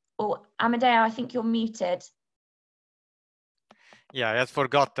 Oh, Amedeo, I think you're muted. Yeah, I had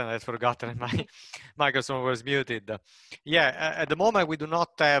forgotten my microphone was muted. Yeah, at the moment we do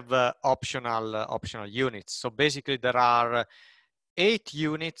not have optional units. So basically there are 8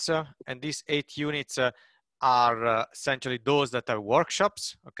 units, and these 8 units are essentially those that are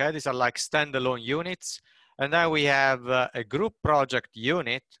workshops. Okay, these are like standalone units. And then we have a group project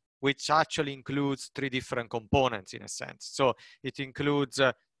unit, which actually includes 3 different components in a sense. So it includes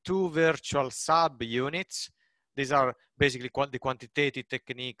 2 virtual sub units. These are basically the quantitative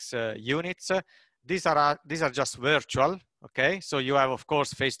techniques units. These are just virtual, okay? So you have, of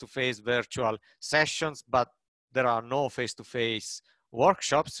course, face-to-face virtual sessions, but there are no face-to-face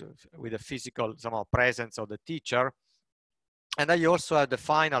workshops with a physical somehow presence of the teacher. And then you also have the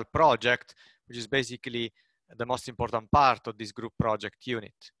final project, which is basically the most important part of this group project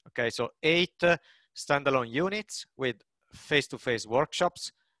unit. Okay, so 8 standalone units with face-to-face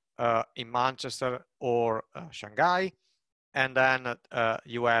workshops in Manchester or Shanghai. And then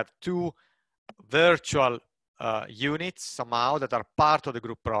you have 2 virtual units somehow that are part of the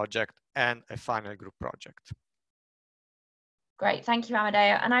group project and a final group project. Great, thank you,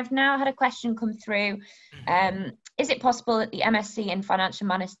 Amedeo. And I've now had a question come through. Is it possible that the MSc in Financial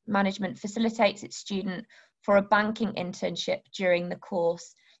Management facilitates its student for a banking internship during the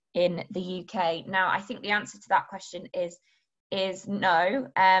course in the UK? Now, I think the answer to that question is no.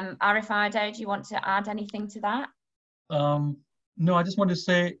 Arif, Amedeo, do you want to add anything to that? No, I just want to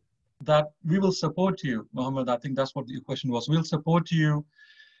say that we will support you, Mohammed. I think that's what your question was. We'll support you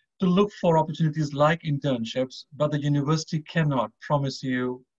to look for opportunities like internships, but the university cannot promise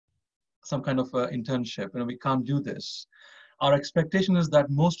you some kind of internship. We can't do this. Our expectation is that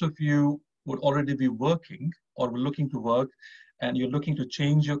most of you would already be working or were looking to work, and you're looking to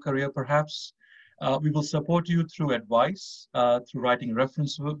change your career perhaps. We will support you through advice, through writing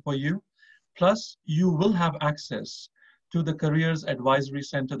reference for you. Plus, you will have access to the Careers Advisory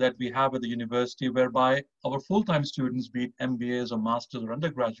Center that we have at the university, whereby our full-time students, be it MBAs or masters or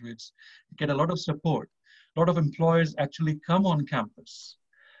undergraduates, get a lot of support. A lot of employers actually come on campus.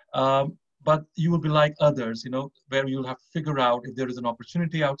 But you will be like others, where you'll have to figure out if there is an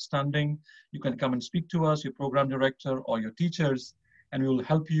opportunity outstanding. You can come and speak to us, your program director or your teachers, and we will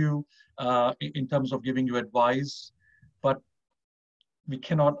help you in terms of giving you advice. But we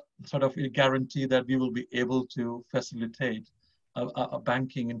cannot sort of guarantee that we will be able to facilitate a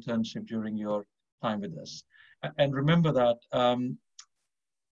banking internship during your time with us. And remember that,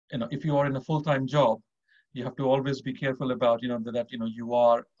 if you are in a full-time job, you have to always be careful about, that you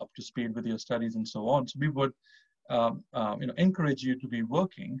are up to speed with your studies and so on. So we would, encourage you to be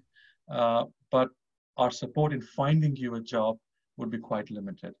working, but our support in finding you a job would be quite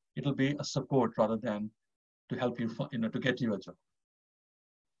limited. It'll be a support rather than to help you, to get you a job.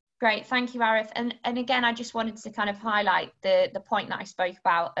 Great, thank you, Arif. And again, I just wanted to kind of highlight the point that I spoke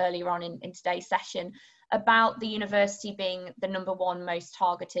about earlier on in today's session about the university being the #1 most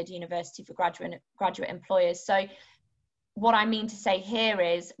targeted university for graduate employers. So what I mean to say here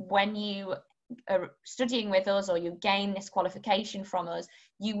is when you are studying with us or you gain this qualification from us,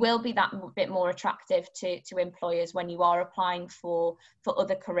 you will be that bit more attractive to employers when you are applying for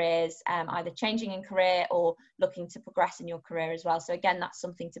other careers, either changing in career or looking to progress in your career as well. So again, that's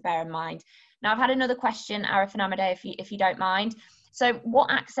something to bear in mind. Now, I've had another question, Arif and Amedeo, if you don't mind. So what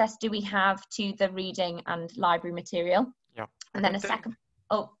access do we have to the reading and library material? Yeah. And then a second,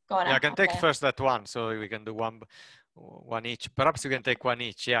 oh, go on. Yeah, I can take first that one, so we can do one each. Perhaps you can take one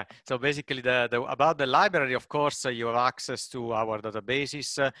each. Yeah. So basically, about the library, of course, you have access to our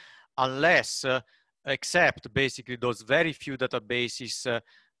databases, unless, except basically those very few databases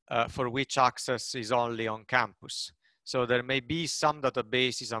for which access is only on campus. So there may be some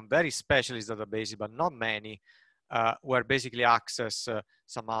databases, some very specialist databases, but not many, where basically access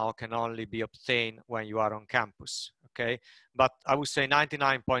somehow can only be obtained when you are on campus. Okay, but I would say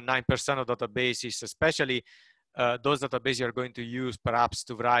 99.9% of databases, especially those databases you're going to use perhaps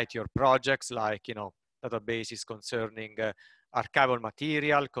to write your projects, like, you know, databases concerning archival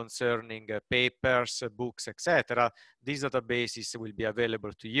material, concerning papers, books, etc. These databases will be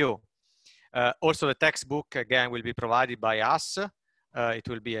available to you. Also, the textbook, again, will be provided by us. It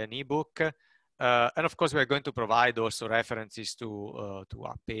will be an ebook. And of course, we're going to provide also references to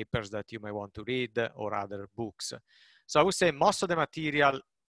papers that you may want to read or other books. So I would say most of the material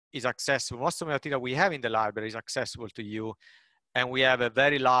is accessible. Most of the material we have in the library is accessible to you. And we have a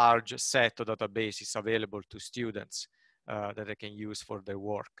very large set of databases available to students that they can use for their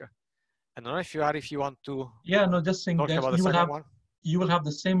work. I don't know if you want to just saying that you will have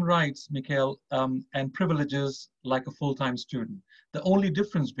the same rights, Mikhail, and privileges like a full-time student. The only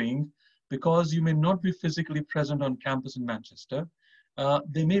difference being, because you may not be physically present on campus in Manchester,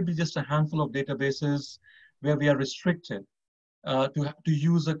 there may be just a handful of databases where we are restricted to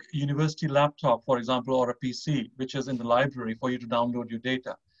use a university laptop, for example, or a PC, which is in the library for you to download your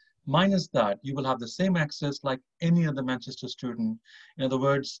data. Minus that, you will have the same access like any other Manchester student. In other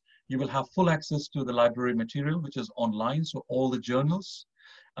words, you will have full access to the library material, which is online. So all the journals,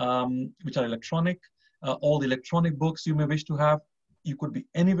 which are electronic, all the electronic books you may wish to have. You could be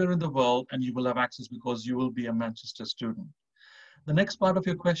anywhere in the world and you will have access because you will be a Manchester student. The next part of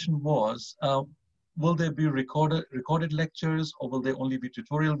your question was, will there be recorded lectures or will there only be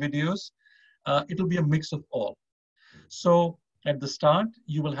tutorial videos? It'll be a mix of all. So at the start,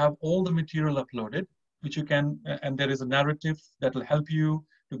 you will have all the material uploaded, which you can, and there is a narrative that will help you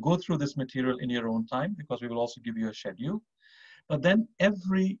to go through this material in your own time, because we will also give you a schedule. But then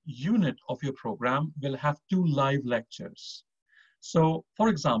every unit of your program will have 2 live lectures. So for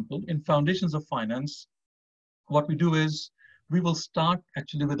example, in Foundations of Finance, what we do is we will start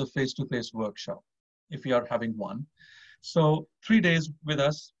actually with a face-to-face workshop, if we are having one. So 3 days with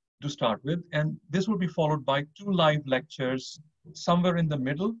us to start with, and this will be followed by 2 live lectures somewhere in the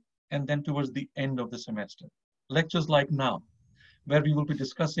middle and then towards the end of the semester. Lectures like now, where we will be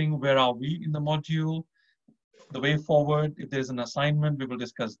discussing where are we in the module, the way forward. If there's an assignment, we will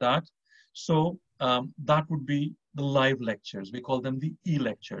discuss that. So that would be the live lectures. We call them the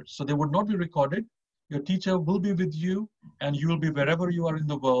e-lectures. So they would not be recorded. Your teacher will be with you and you will be wherever you are in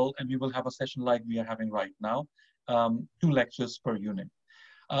the world, and we will have a session like we are having right now, 2 lectures per unit.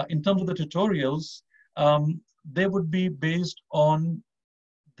 In terms of the tutorials, they would be based on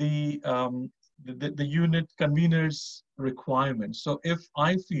the unit convener's requirements. So if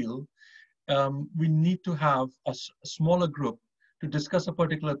I feel we need to have a smaller group to discuss a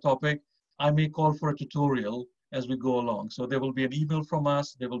particular topic, I may call for a tutorial as we go along. So there will be an email from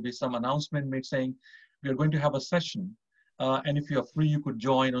us. There will be some announcement made saying we are going to have a session. And if you're free, you could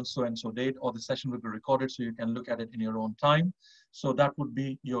join on so-and-so date, or the session will be recorded so you can look at it in your own time. So that would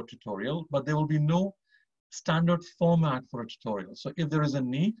be your tutorial, but there will be no standard format for a tutorial. So if there is a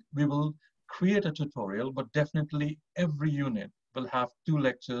need, we will create a tutorial, but definitely every unit will have 2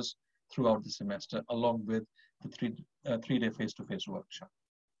 lectures throughout the semester, along with the 3-day face-to-face workshop.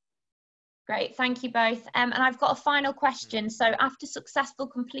 Great, thank you both. And I've got a final question. So after successful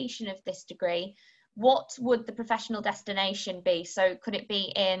completion of this degree, what would the professional destination be? So could it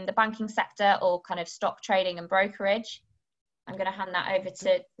be in the banking sector or kind of stock trading and brokerage? I'm going to hand that over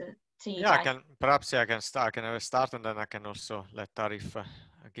to you guys. I can start and then I can also let Arif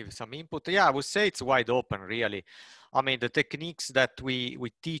give some input. Yeah, I would say it's wide open, really. I mean, the techniques that we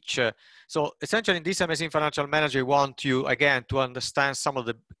teach. So essentially in this MSc in Financial Management, we want you, again, to understand some of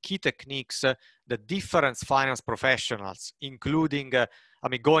the key techniques that different finance professionals, including,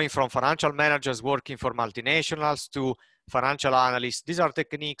 going from financial managers working for multinationals to financial analysts. These are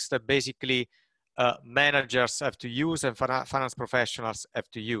techniques that basically managers have to use and finance professionals have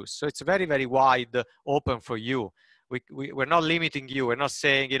to use. So it's very, very wide open for you. we're not limiting you. We're not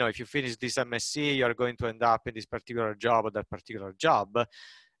saying, you know, if you finish this MSc, you're going to end up in this particular job or that particular job.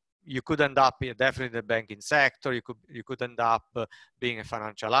 You could end up in definitely the banking sector. You could end up being a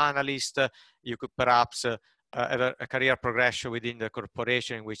financial analyst. You could perhaps have a career progression within the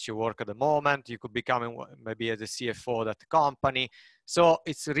corporation in which you work at the moment. You could become maybe as a CFO of that company. So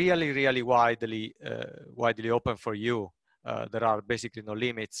it's really, really widely open for you. There are basically no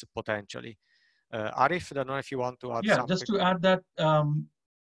limits potentially. Arif, I don't know if you want to add something. Just to add that,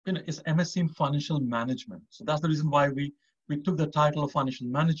 you know, it's MSc in financial management. So that's the reason why we took the title of financial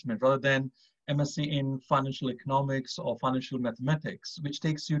management rather than MSc in financial economics or financial mathematics, which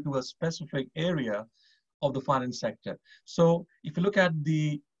takes you to a specific area of the finance sector. So if you look at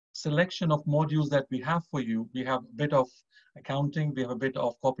the selection of modules that we have for you, we have a bit of accounting, we have a bit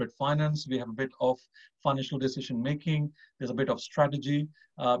of corporate finance, we have a bit of financial decision making, there's a bit of strategy.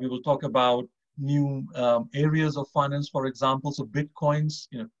 We will talk about new areas of finance, for example, so Bitcoins,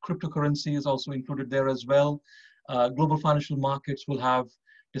 you know, cryptocurrency is also included there as well. Global financial markets will have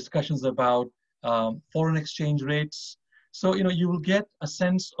discussions about foreign exchange rates. So, you know, you will get a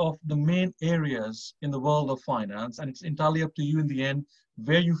sense of the main areas in the world of finance, and it's entirely up to you in the end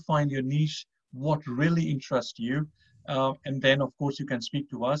where you find your niche, what really interests you. And then, of course, you can speak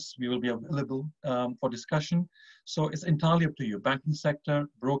to us. We will be available for discussion. So it's entirely up to you. Banking sector,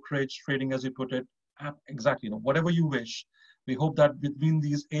 brokerage, trading, as you put it, exactly, you know, whatever you wish. We hope that between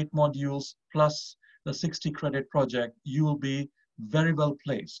these 8 modules plus the 60 credit project, you will be very well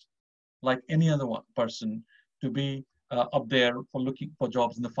placed, like any other person, to be up there for looking for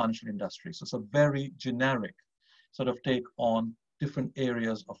jobs in the financial industry. So it's a very generic sort of take on different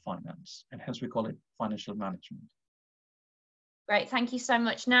areas of finance, and hence we call it financial management. Great, thank you so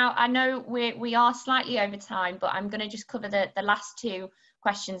much. Now, I know we are slightly over time, but I'm going to just cover the last 2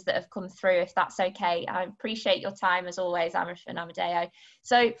 questions that have come through, if that's okay. I appreciate your time as always, Arif and Amedeo.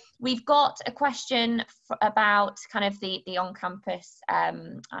 So we've got a question about kind of the on-campus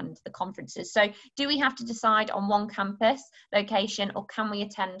and the conferences. So do we have to decide on one campus location, or can we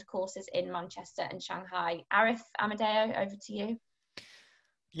attend courses in Manchester and Shanghai? Arif, Amedeo, over to you.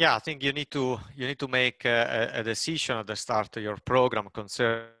 Yeah, I think you need to make a decision at the start of your program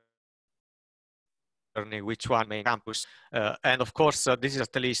concerning which one main campus, and of course this is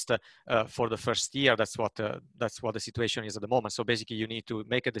at least for the first year. That's what the situation is at the moment. So basically, you need to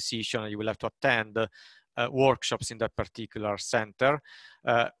make a decision. You will have to attend workshops in that particular center.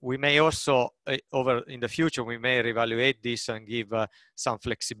 We may also, in the future, we may reevaluate this and give some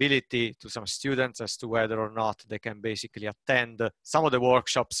flexibility to some students as to whether or not they can basically attend some of the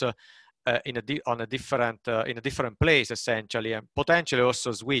workshops in a different place, essentially, and potentially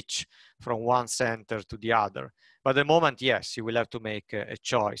also switch from one center to the other. But at the moment, yes, you will have to make a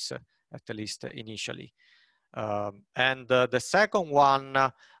choice, at least initially. And the second one,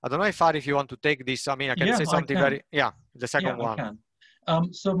 I don't know if Arif, you want to take this. I mean, I can say something the second one. I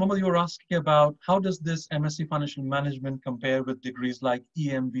can. So Mohammed, you were asking about how does this MSc Financial Management compare with degrees like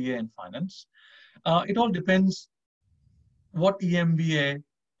EMBA in finance? It all depends what EMBA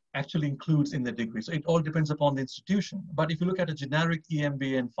actually includes in the degree. So it all depends upon the institution. But if you look at a generic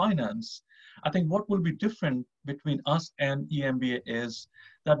EMBA in finance, I think what will be different between us and EMBA is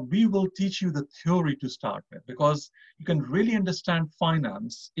that we will teach you the theory to start with, because you can really understand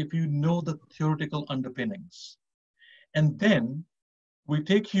finance if you know the theoretical underpinnings. And then we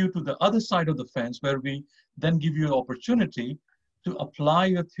take you to the other side of the fence, where we then give you an opportunity to apply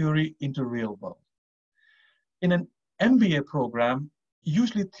your theory into real world. In an MBA program,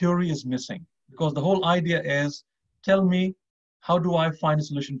 usually theory is missing, because the whole idea is, tell me, how do I find a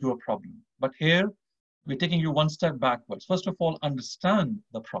solution to a problem? But here, we're taking you one step backwards. First of all, understand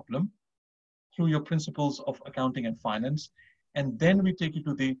the problem through your principles of accounting and finance, and then we take you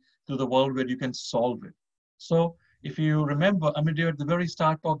to the world where you can solve it. So if you remember, Amedeo at the very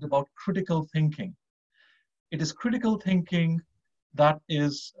start talked about critical thinking. It is critical thinking that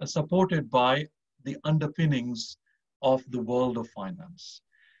is supported by the underpinnings of the world of finance.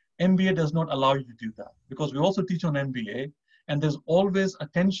 MBA does not allow you to do that, because we also teach on MBA, and there's always a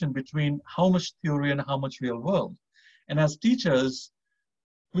tension between how much theory and how much real world. And as teachers,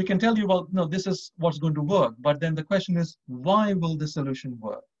 we can tell you, well, no, this is what's going to work, but then the question is, why will the solution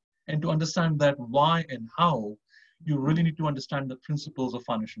work? And to understand that why and how, you really need to understand the principles of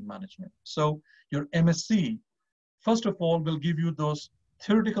financial management. So your MSc, first of all, will give you those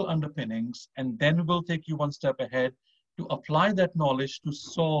theoretical underpinnings, and then we'll take you one step ahead to apply that knowledge to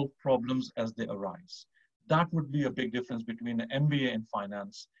solve problems as they arise. That would be a big difference between an MBA in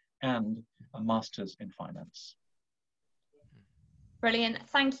finance and a master's in finance. Brilliant.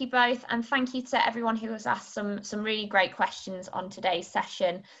 Thank you both, and thank you to everyone who has asked some really great questions on today's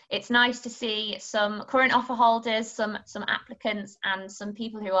session. It's nice to see some current offer holders, some applicants, and some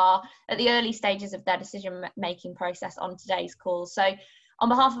people who are at the early stages of their decision making process on today's call. So on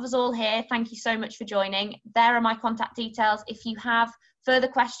behalf of us all here, thank you so much for joining. There are my contact details. If you have further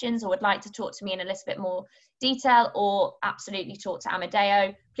questions or would like to talk to me in a little bit more detail, or absolutely talk to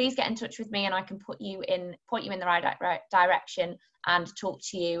Amedeo, please get in touch with me and I can point you in the right direction and talk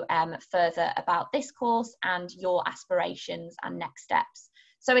to you further about this course and your aspirations and next steps.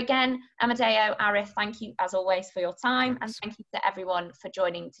 So again, Amedeo, Arif, thank you as always for your time. Thanks. And thank you to everyone for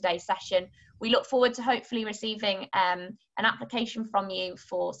joining today's session. We look forward to hopefully receiving an application from you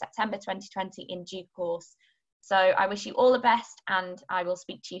for September 2020 in due course. So I wish you all the best and I will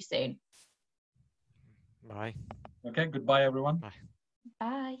speak to you soon. Bye. Okay, goodbye everyone. Bye.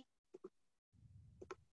 Bye.